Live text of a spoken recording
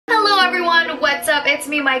everyone, what's up? It's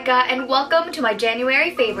me, Micah, and welcome to my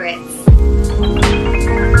January favorites.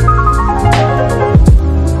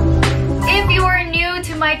 If you are new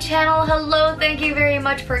to my channel, hello, thank you very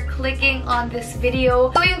much for clicking on this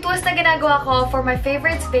video. So yung twist na ginagawa ko for my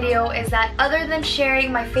favorites video is that other than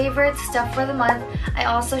sharing my favorite stuff for the month, I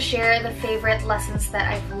also share the favorite lessons that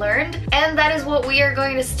I've learned. And that is what we are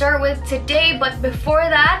going to start with today. But before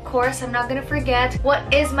that, of course, I'm not gonna forget what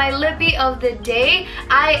is my lippy of the day.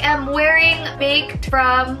 I am wearing Baked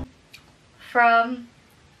from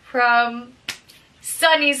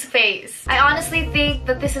Sunny's Face. I honestly think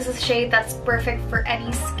that this is a shade that's perfect for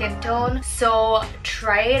any skin tone, so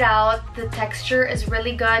try it out. The texture is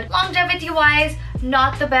really good. Longevity-wise,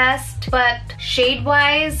 not the best, but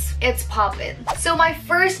shade-wise, it's poppin'. So my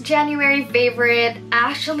first January favorite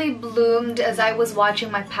actually bloomed as I was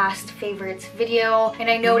watching my past favorites video, and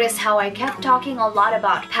I noticed how I kept talking a lot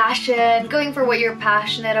about passion, going for what you're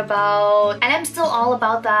passionate about, and I'm still all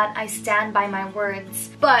about that. I stand by my words.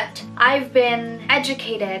 But I've been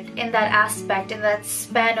educated in that aspect, in that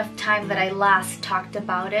span of time that I last talked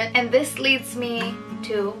about it, and this leads me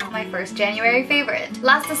to my first January favorite.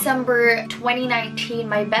 Last December 2019,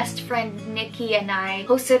 my best friend Nikki and I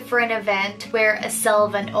hosted for an event where A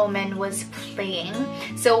Van Omen was playing.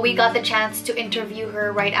 So we got the chance to interview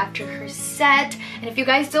her right after her set. And if you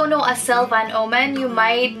guys don't know A Van Omen, you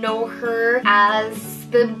might know her as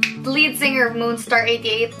the lead singer of Moonstar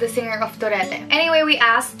 88, the singer of Torete. Anyway, we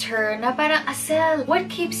asked her na parang, Asel, what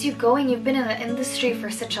keeps you going? You've been in the industry for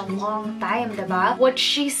such a long time, diba? What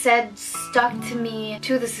she said stuck to me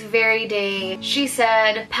to this very day. She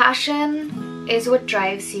said, passion is what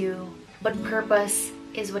drives you, but purpose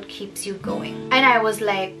is what keeps you going. And I was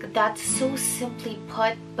like, that's so simply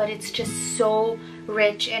put, but it's just so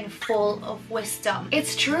rich and full of wisdom.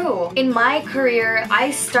 It's true. In my career,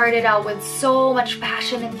 I started out with so much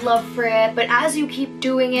passion and love for it, but as you keep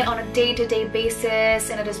doing it on a day-to-day basis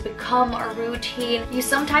and it has become a routine, you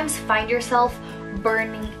sometimes find yourself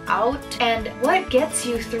burning out, and what gets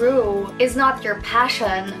you through is not your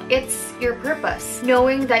passion, it's your purpose.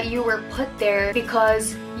 Knowing that you were put there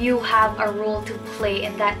because you have a role to play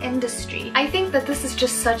in that industry. I think that this is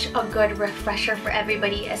just such a good refresher for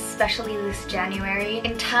everybody, especially this January.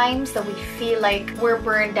 In times that we feel like we're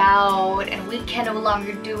burned out and we can no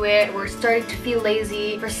longer do it, we're starting to feel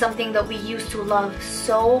lazy for something that we used to love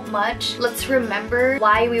so much, let's remember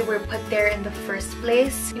why we were put there in the first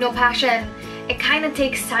place. You know, passion, it kind of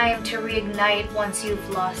takes time to reignite once you've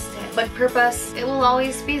lost it. But purpose, it will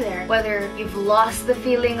always be there. Whether you've lost the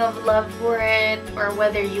feeling of love for it or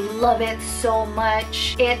whether you love it so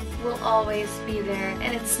much, it will always be there.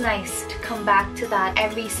 And it's nice to come back to that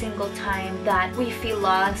every single time that we feel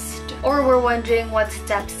lost or we're wondering what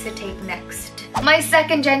steps to take next. My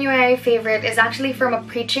second January favorite is actually from a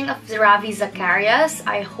preaching of Ravi Zacharias.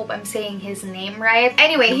 I hope I'm saying his name right.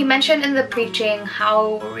 Anyway, he mentioned in the preaching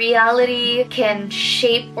how reality can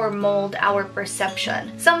shape or mold our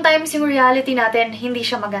perception. Sometimes yung reality natin hindi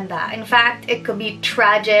siya maganda. In fact, it could be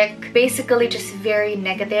tragic, basically just very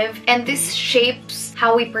negative. And this shapes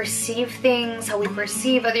how we perceive things, how we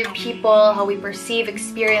perceive other people, how we perceive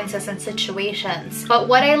experiences and situations. But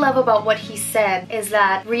what I love about what he said is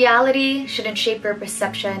that reality shouldn't shape your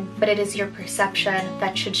perception, but it is your perception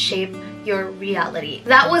that should shape your reality.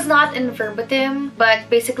 That was not in verbatim, but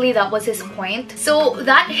basically that was his point. So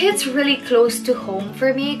that hits really close to home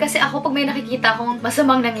for me kasi ako pag may nakikita akong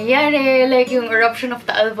masamang nangyayari, like yung eruption of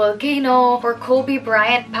the volcano or Kobe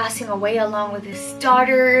Bryant passing away along with his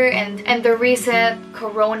daughter and the recent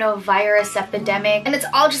coronavirus epidemic, and it's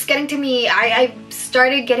all just getting to me. I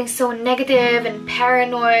started getting so negative and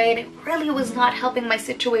paranoid. It really was not helping my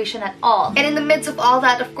situation at all. And in the midst of all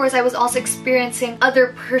that, of course, I was also experiencing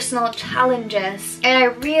other personal challenges, and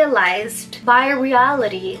I realized my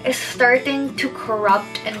reality is starting to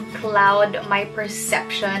corrupt and cloud my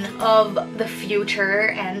perception of the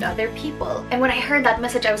future and other people. And when I heard that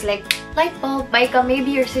message, I was like, light bulb, Micah,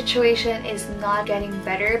 maybe your situation is not getting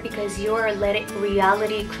better because you're letting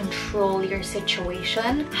reality control your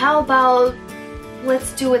situation. How about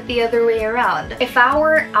let's do it the other way around? If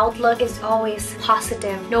our outlook is always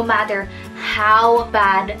positive, no matter how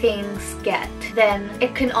bad things get, then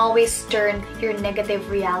it can always turn your negative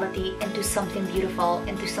reality into something beautiful,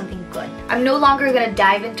 into something good. I'm no longer gonna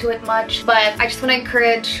dive into it much, but I just want to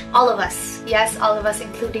encourage all of us, yes, all of us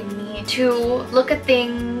including me, to look at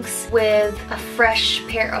things with a fresh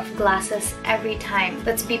pair of glasses every time.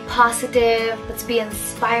 Let's be positive, let's be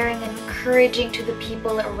inspiring and encouraging to the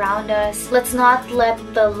people around us. Let's not let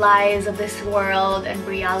the lies of this world and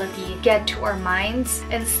reality get to our minds.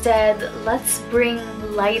 Instead, let's bring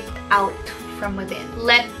light out from within.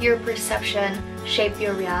 Let your perception shape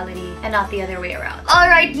your reality and not the other way around.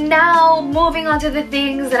 Alright, now moving on to the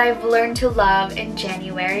things that I've learned to love in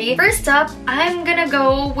January. First up, I'm gonna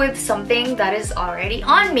go with something that is already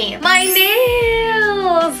on me. My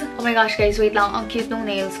nails! Oh my gosh guys, wait lang. Ang cute ng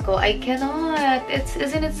nails ko. I cannot.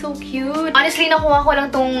 Isn't it so cute? Honestly, nakuha ko lang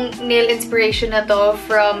tong nail inspiration na to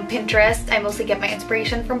from Pinterest. I mostly get my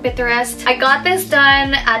inspiration from Pinterest. I got this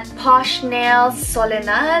done at Posh Nails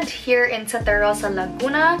Soledad here in Santa Rosa,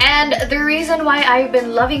 Laguna. And the reason why I've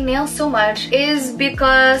been loving nails so much is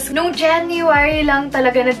because no January lang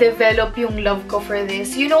talaga na-develop yung love ko for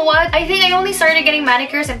this. You know what? I think I only started getting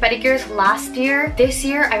manicures and pedicures last year. This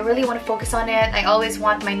year, I really want to focus on it. I always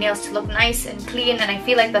want my nails to look nice and clean, and I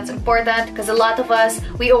feel like that's important because a lot of us,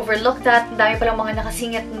 we overlook that. Dami palang mga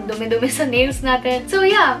nakasingit ng dumi-dumi sa nails natin. So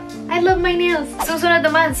yeah, I love my nails. Susunod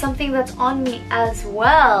naman, something that's on me as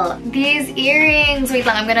well. These earrings. Wait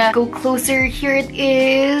lang, I'm gonna go closer. Here it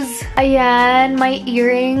is. Ayan. My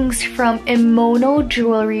earrings from Imono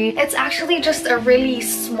jewelry. It's actually just a really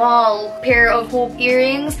small pair of hoop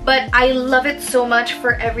earrings, but I love it so much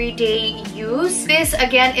for everyday use. This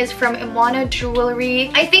again is from Imono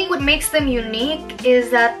jewelry. I think what makes them unique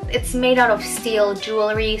is that it's made out of steel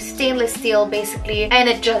jewelry, stainless steel basically, and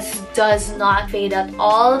it just does not fade at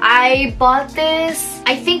all. I bought this,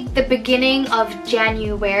 I think the beginning of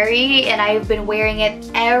January, and I've been wearing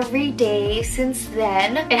it every day since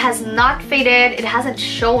then. It has not faded. It hasn't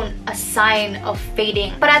shown a sign of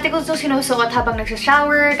fading. Parati ko ito sinusuot habang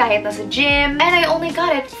nagsashower, kahit nasa gym, and I only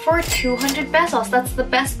got it for 200 pesos. That's the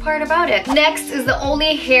best part about it. Next is the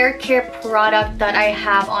only hair care product that I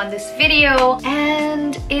have on this video,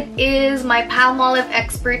 and it is my Palmolive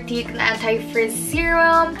Expertise Anti-Frizz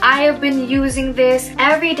Serum. I have been using this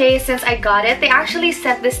every day since I got it. They actually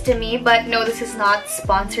sent this to me, but no, this is not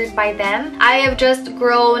sponsored by them. I have just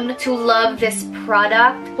grown to love this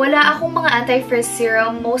product. Wala akong mga anti-frizz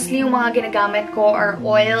serum. Mostly yung mga ginagamit ko are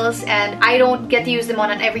oils, and I don't get to use them on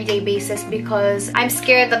an everyday basis because I'm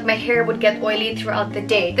scared that my hair would get oily throughout the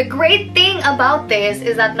day. The great thing about this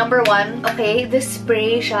is that number one, okay, this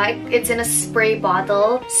spray siya, it's in a spray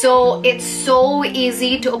bottle. So it's so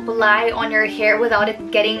easy to apply on your hair without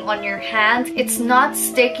it getting on your hand. It's not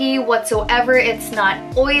sticky whatsoever. It's not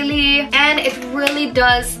oily, and it really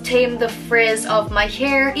does tame the frizz of my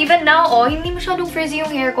hair. Even now, oh, hindi masyadong frizzy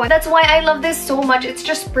yung hair ko. That's why I love this so much. It's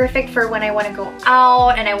just perfect for when I want to go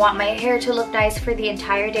out and I want my hair to look nice for the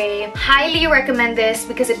entire day. Highly recommend this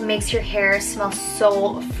because it makes your hair smell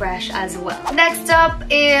so fresh as well. Next up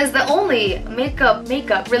is the only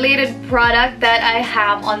makeup related product that I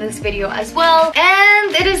have on this video as well,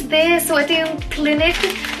 and it is this. So ito yung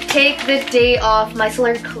Clinique Take the Day Off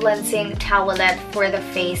Micellar Cleansing Towelette for the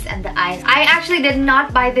face and the eyes. I actually did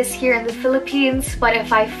not buy this here in the Philippines, but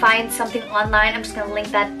if I find something online, I'm just gonna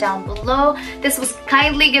link that down below. This was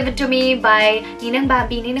kindly given to me by Ninang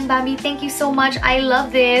Bambi. Ninang Bambi, thank you so much. I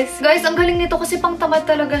love this. Guys, ang galing nito kasi pang tamad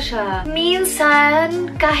talaga siya.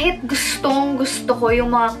 Minsan, kahit gusto ko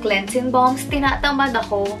yung mga cleansing balms, tinatamad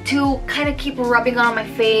ako to kind of keep rubbing on my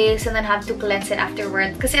face and then have to cleanse it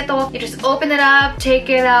afterwards. Kasi ito, you just open it up,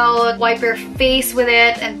 take it out, wipe your face with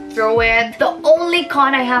it, and throw it. The only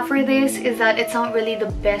con I have for this is that it's not really the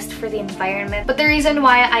best for the environment. But the reason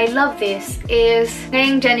why I love this is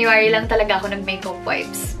ngayong January lang talaga ako nag-makeup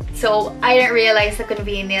wipes. So I didn't realize the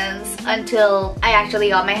convenience until I actually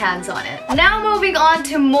got my hands on it. Now moving on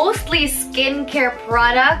to mostly skincare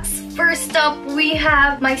products. First up, we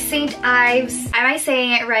have my St. Ives, am I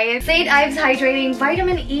saying it right? St. Ives Hydrating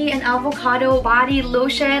Vitamin E and Avocado Body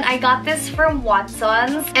Lotion. I got this from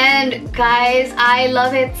Watson's, and guys, I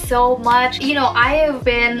love it so much. You know, I have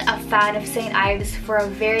been a fan of St. Ives for a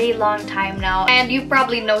very long time now, and you've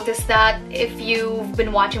probably noticed that if you've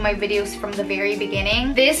been watching my videos from the very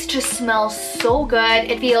beginning. This just smells so good.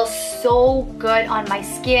 It feels so good on my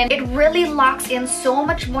skin. It really locks in so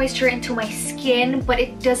much moisture into my skin, but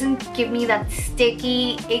it doesn't give me that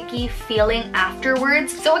sticky, icky feeling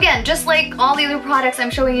afterwards. So again, just like all the other products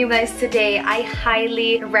I'm showing you guys today, I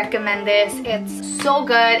highly recommend this. It's so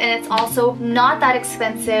good, and it's also not that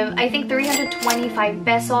expensive. I think 325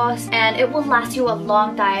 pesos, and it will last you a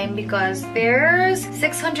long time because there's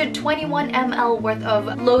 621 ml worth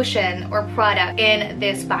of lotion or product in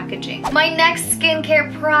this packaging. My next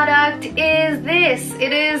skincare product is this.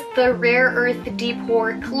 It is the Rare Earth Deep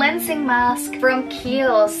Pore Cleansing Mask from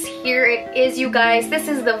Kiehl's. here it is, you guys. This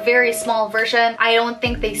is the very small version. I don't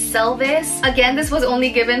think they sell this. Again, this was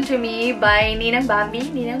only given to me by Ninang Bambi.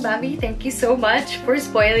 Ninang Bambi, thank you so much for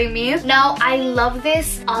spoiling me. Now, I love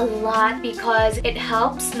this a lot because it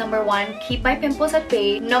helps, number one, keep my pimples at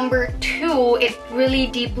bay. Number two, it really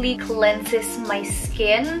deeply cleanses my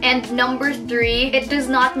skin. And number three, it does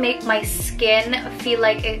not make my skin feel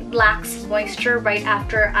like it lacks moisture right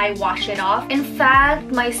after I wash it off. In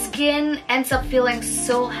fact, my skin ends up feeling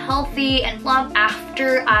so healthy and plump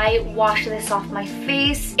after I wash this off my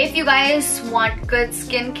face. If you guys want good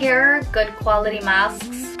skincare, good quality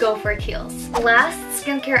masks, go for Kiehl's. Last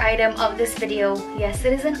skincare item of this video, yes,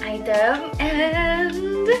 it is an item, and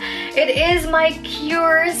it is my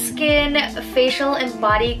Kure Skin Facial and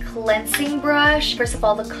Body Cleansing Brush. First of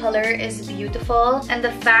all, the color is beautiful, and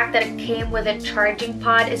the fact that it came with a charging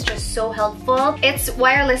pod is just so helpful. It's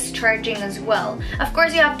wireless charging as well. Of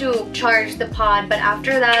course, you have to charge the pod, but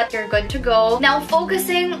after that, you're good to go. Now,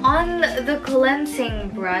 focusing on the cleansing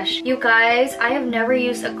brush. You guys, I have never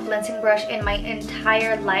used a cleansing brush in my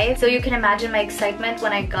entire life, so you can imagine my excitement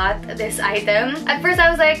when I got this item. At first, I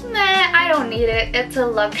was like, nah, I don't need it. It's a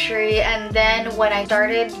luxury. And then when I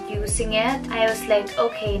started using it, I was like,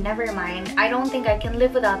 okay, never mind. I don't think I can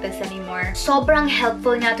live without this anymore. Sobrang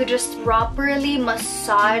helpful niya to just properly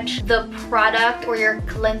massage the product or your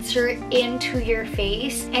cleanser into your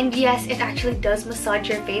face. And yes, it actually does massage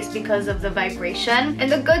your face because of the vibration. And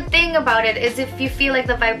the good thing about it is if you feel like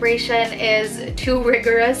the vibration is too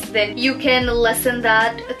rigorous, then you can lessen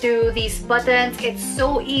that through these buttons. It's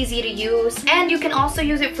so easy to use, and you can also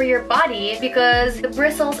use it for your body because the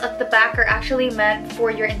bristles at the back are actually meant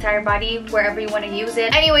for your entire body wherever you want to use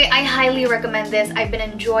it. Anyway, I highly recommend this. I've been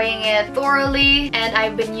enjoying it thoroughly, and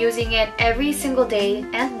I've been using it every single day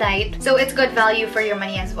and night, so it's good value for your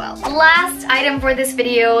money as well. Last item for this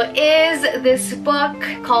video is this book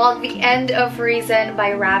called The End of Reason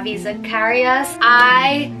by Ravi Zacharias.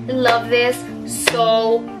 I love this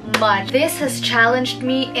so much. This has challenged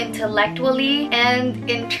me intellectually and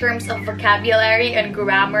in terms of vocabulary and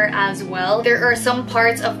grammar as well. There are some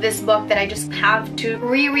parts of this book that I just have to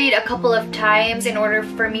reread a couple of times in order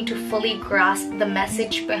for me to fully grasp the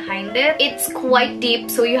message behind it. It's quite deep,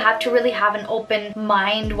 so you have to really have an open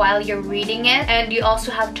mind while you're reading it, and you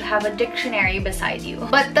also have to have a dictionary beside you.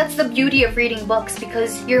 But that's the beauty of reading books,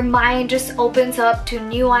 because your mind just opens up to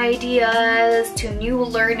new ideas, to new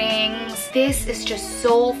learnings. This is just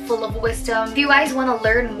so full of wisdom. If you guys want to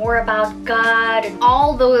learn more about God and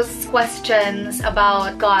all those questions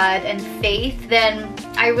about God and faith, then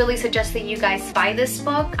I really suggest that you guys buy this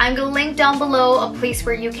book. I'm gonna link down below a place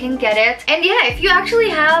where you can get it. And yeah, if you actually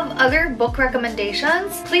have other book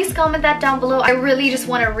recommendations, please comment that down below. I really just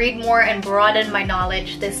want to read more and broaden my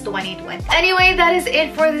knowledge this 2020. Anyway, that is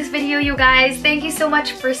it for this video, you guys. Thank you so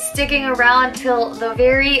much for sticking around till the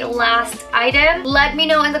very last item. Let me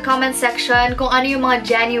know in the comment section kung ano yung mga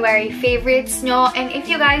January favorites nyo, and if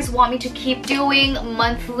you guys want me to keep doing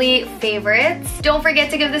monthly favorites. Don't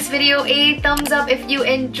forget to give this video a thumbs up if you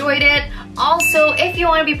enjoyed it. Also, if you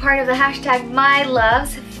want to be part of the hashtag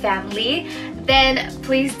 #MyLovesFamily, then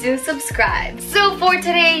please do subscribe. So for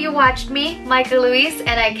today, you watched me, Micah Louisse,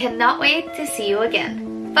 and I cannot wait to see you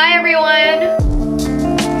again. Bye everyone!